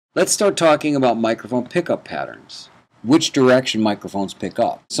Let's start talking about microphone pickup patterns. Which direction microphones pick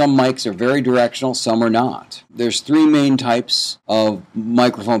up. Some mics are very directional, some are not. There's three main types of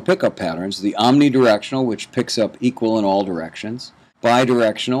microphone pickup patterns. The omnidirectional, which picks up equal in all directions.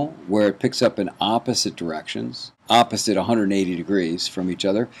 Bidirectional, where it picks up in opposite directions, opposite 180 degrees from each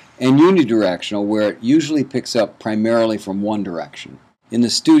other. And unidirectional, where it usually picks up primarily from one direction. In the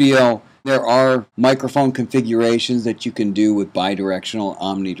studio, there are microphone configurations that you can do with bidirectional,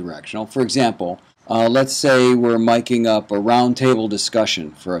 omnidirectional. For example, let's say we're miking up a roundtable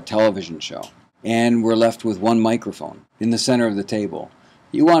discussion for a television show, and we're left with one microphone in the center of the table.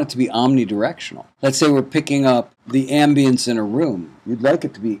 You want it to be omnidirectional. Let's say we're picking up the ambience in a room. You'd like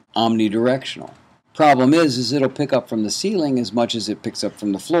it to be omnidirectional. Problem is it'll pick up from the ceiling as much as it picks up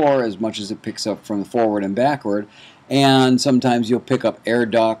from the floor, as much as it picks up from forward and backward, and sometimes you'll pick up air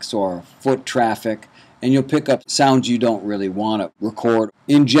ducts or foot traffic, and you'll pick up sounds you don't really want to record.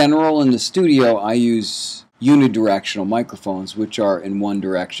 In general, in the studio, I use unidirectional microphones, which are in one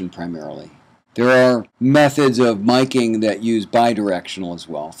direction primarily. There are methods of miking that use bidirectional as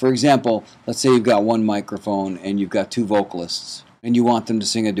well. For example, let's say you've got one microphone and you've got two vocalists, and you want them to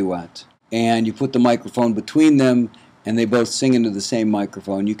sing a duet. And you put the microphone between them, and they both sing into the same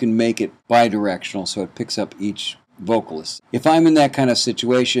microphone. You can make it bidirectional so it picks up each vocalist. If I'm in that kind of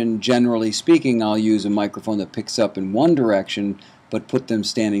situation, generally speaking, I'll use a microphone that picks up in one direction, but put them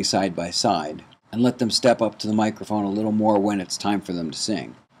standing side by side and let them step up to the microphone a little more when it's time for them to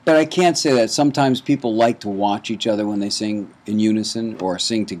sing. But I can't say that. Sometimes people like to watch each other when they sing in unison or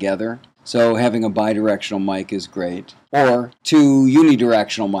sing together. So having a bidirectional mic is great. Or two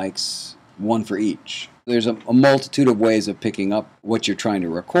unidirectional mics, one for each. There's a multitude of ways of picking up what you're trying to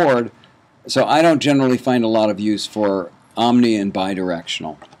record. So I don't generally find a lot of use for omni and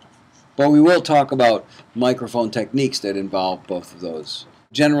bidirectional. But we will talk about microphone techniques that involve both of those.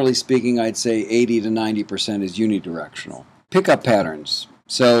 Generally speaking, I'd say 80 to 90% is unidirectional. Pickup patterns.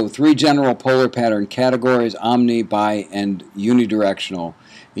 So three general polar pattern categories: omni, bi, and unidirectional.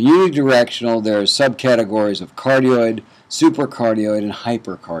 In unidirectional, there are subcategories of cardioid, supercardioid, and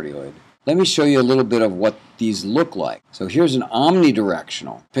hypercardioid. Let me show you a little bit of what these look like. So here's an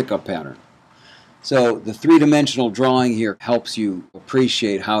omnidirectional pickup pattern. So the three-dimensional drawing here helps you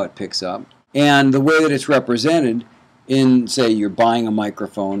appreciate how it picks up. And the way that it's represented in, say, you're buying a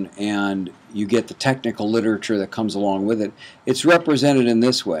microphone and you get the technical literature that comes along with it, it's represented in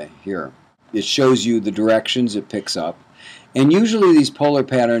this way here. It shows you the directions it picks up. And usually these polar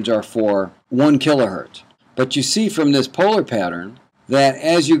patterns are for 1 kilohertz. But you see from this polar pattern that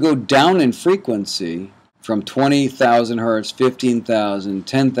as you go down in frequency, from 20,000 hertz, 15,000,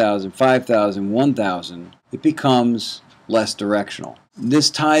 10,000, 5,000, 1,000, it becomes less directional. This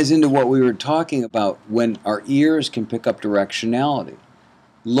ties into what we were talking about when our ears can pick up directionality.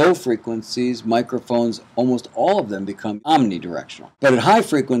 Low frequencies, microphones, almost all of them become omnidirectional. But at high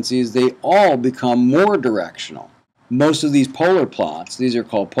frequencies, they all become more directional. Most of these polar plots, these are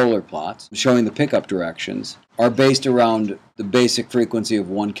called polar plots, showing the pickup directions, are based around the basic frequency of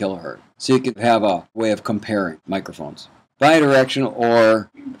 1 kilohertz. So you can have a way of comparing microphones. Bidirectional, or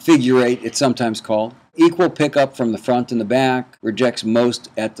figure eight, it's sometimes called. Equal pickup from the front and the back, rejects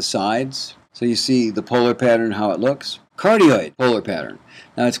most at the sides. So you see the polar pattern, how it looks. Cardioid polar pattern.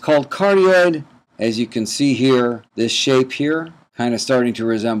 Now it's called cardioid, as you can see here, this shape here, kind of starting to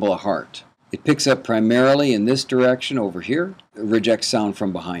resemble a heart. It picks up primarily in this direction over here. It rejects sound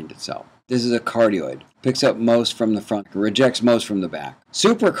from behind itself. This is a cardioid. Picks up most from the front, rejects most from the back.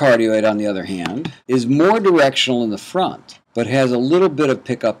 Supercardioid, on the other hand, is more directional in the front, but has a little bit of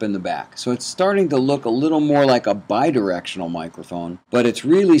pickup in the back. So it's starting to look a little more like a bidirectional microphone, but it's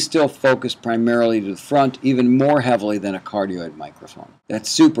really still focused primarily to the front, even more heavily than a cardioid microphone.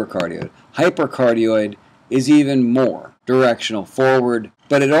 That's supercardioid. Hypercardioid is even more directional forward,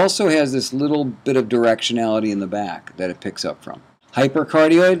 but it also has this little bit of directionality in the back that it picks up from.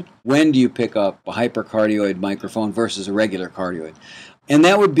 Hypercardioid, when do you pick up a hypercardioid microphone versus a regular cardioid? And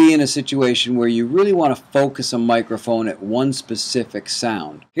that would be in a situation where you really want to focus a microphone at one specific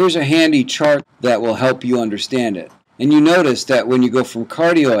sound. Here's a handy chart that will help you understand it. And you notice that when you go from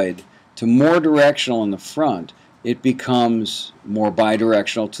cardioid to more directional in the front, it becomes more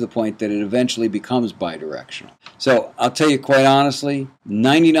bidirectional to the point that it eventually becomes bidirectional. So I'll tell you quite honestly,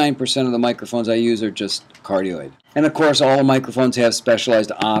 99% of the microphones I use are just cardioid. And of course, all the microphones have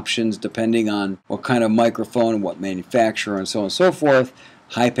specialized options depending on what kind of microphone, what manufacturer, and so on and so forth.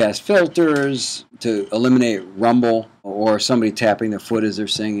 High-pass filters to eliminate rumble or somebody tapping their foot as they're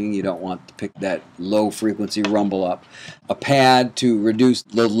singing. You don't want to pick that low-frequency rumble up. A pad to reduce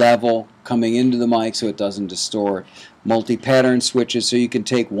the level coming into the mic so it doesn't distort, multi-pattern switches so you can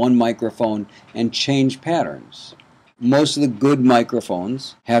take one microphone and change patterns. Most of the good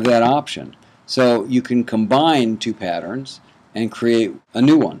microphones have that option. So you can combine two patterns and create a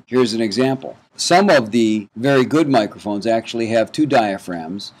new one. Here's an example. Some of the very good microphones actually have two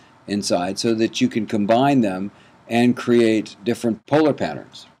diaphragms inside so that you can combine them and create different polar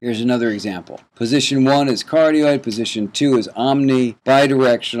patterns. Here's another example. Position 1 is cardioid, position 2 is omni,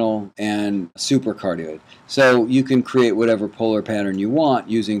 bidirectional, and supercardioid. So you can create whatever polar pattern you want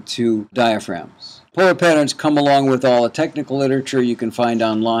using two diaphragms. Polar patterns come along with all the technical literature you can find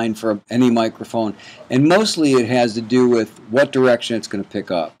online for any microphone, and mostly it has to do with what direction it's going to pick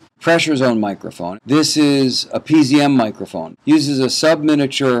up. Pressure zone microphone. This is a PZM microphone. Uses a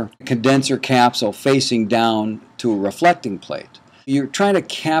sub-miniature condenser capsule facing down to a reflecting plate. You're trying to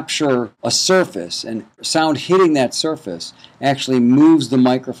capture a surface, and sound hitting that surface actually moves the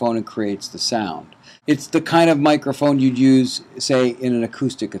microphone and creates the sound. It's the kind of microphone you'd use, say, in an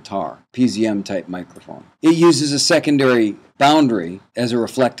acoustic guitar, PZM type microphone. It uses a secondary boundary as a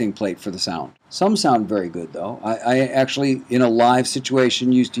reflecting plate for the sound. Some sound very good, though. I actually, in a live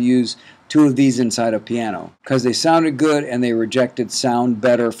situation, used to use two of these inside a piano because they sounded good and they rejected sound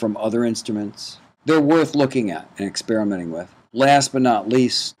better from other instruments. They're worth looking at and experimenting with. Last but not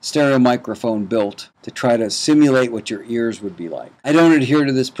least, stereo microphone built to try to simulate what your ears would be like. I don't adhere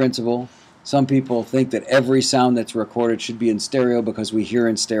to this principle. Some people think that every sound that's recorded should be in stereo because we hear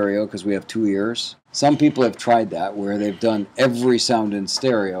in stereo because we have two ears. Some people have tried that where they've done every sound in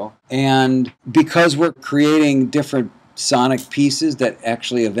stereo. And because we're creating different sonic pieces that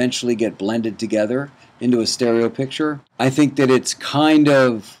actually eventually get blended together into a stereo picture, I think that it's kind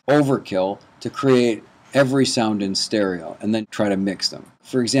of overkill to create every sound in stereo and then try to mix them.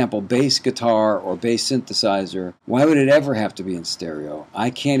 For example, bass guitar or bass synthesizer, why would it ever have to be in stereo? I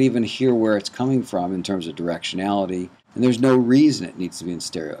can't even hear where it's coming from in terms of directionality, and there's no reason it needs to be in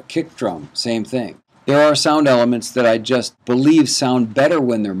stereo. Kick drum, same thing. There are sound elements that I just believe sound better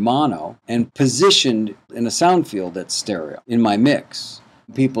when they're mono and positioned in a sound field that's stereo in my mix.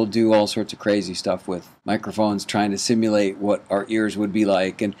 People do all sorts of crazy stuff with microphones trying to simulate what our ears would be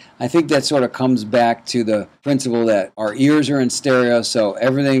like. And I think that sort of comes back to the principle that our ears are in stereo, so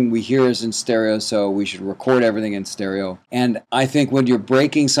everything we hear is in stereo, so we should record everything in stereo. And I think when you're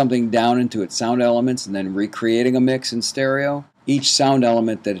breaking something down into its sound elements and then recreating a mix in stereo, each sound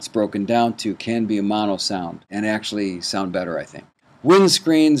element that it's broken down to can be a mono sound and actually sound better, I think.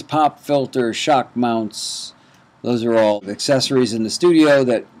 Windscreens, pop filters, shock mounts, those are all accessories in the studio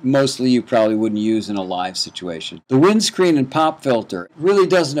that mostly you probably wouldn't use in a live situation. The windscreen and pop filter really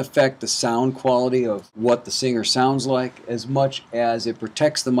doesn't affect the sound quality of what the singer sounds like as much as it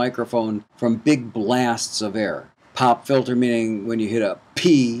protects the microphone from big blasts of air. Pop filter meaning when you hit a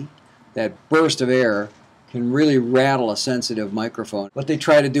P, that burst of air can really rattle a sensitive microphone. What they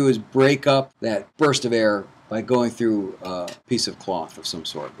try to do is break up that burst of air by going through a piece of cloth of some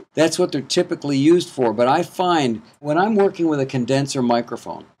sort. That's what they're typically used for, but I find when I'm working with a condenser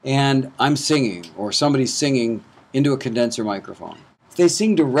microphone and I'm singing or somebody's singing into a condenser microphone, if they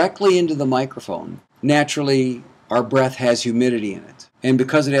sing directly into the microphone, naturally our breath has humidity in it. And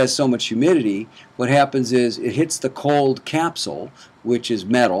because it has so much humidity, what happens is it hits the cold capsule, which is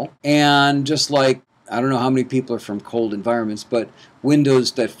metal, and just like I don't know how many people are from cold environments, but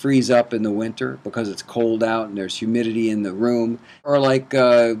windows that freeze up in the winter because it's cold out and there's humidity in the room, or like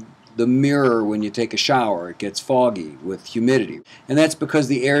the mirror when you take a shower, it gets foggy with humidity. And that's because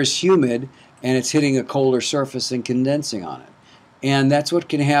the air is humid and it's hitting a colder surface and condensing on it. And that's what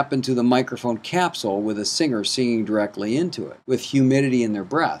can happen to the microphone capsule with a singer singing directly into it with humidity in their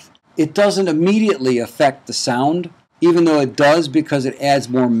breath. It doesn't immediately affect the sound, even though it does because it adds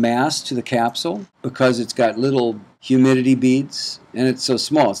more mass to the capsule because it's got little humidity beads and it's so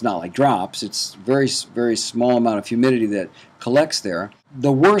small. It's not like drops. It's very, very small amount of humidity that collects there.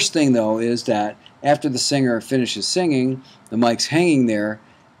 The worst thing, though, is that after the singer finishes singing, the mic's hanging there,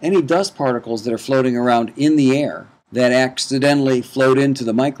 any dust particles that are floating around in the air that accidentally float into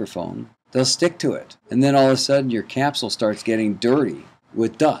the microphone, they'll stick to it. And then all of a sudden your capsule starts getting dirty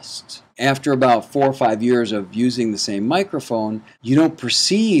with dust. After about 4 or 5 years of using the same microphone, you don't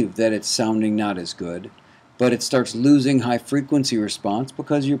perceive that it's sounding not as good, but it starts losing high frequency response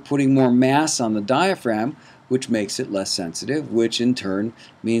because you're putting more mass on the diaphragm, which makes it less sensitive, which in turn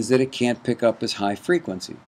means that it can't pick up as high frequency.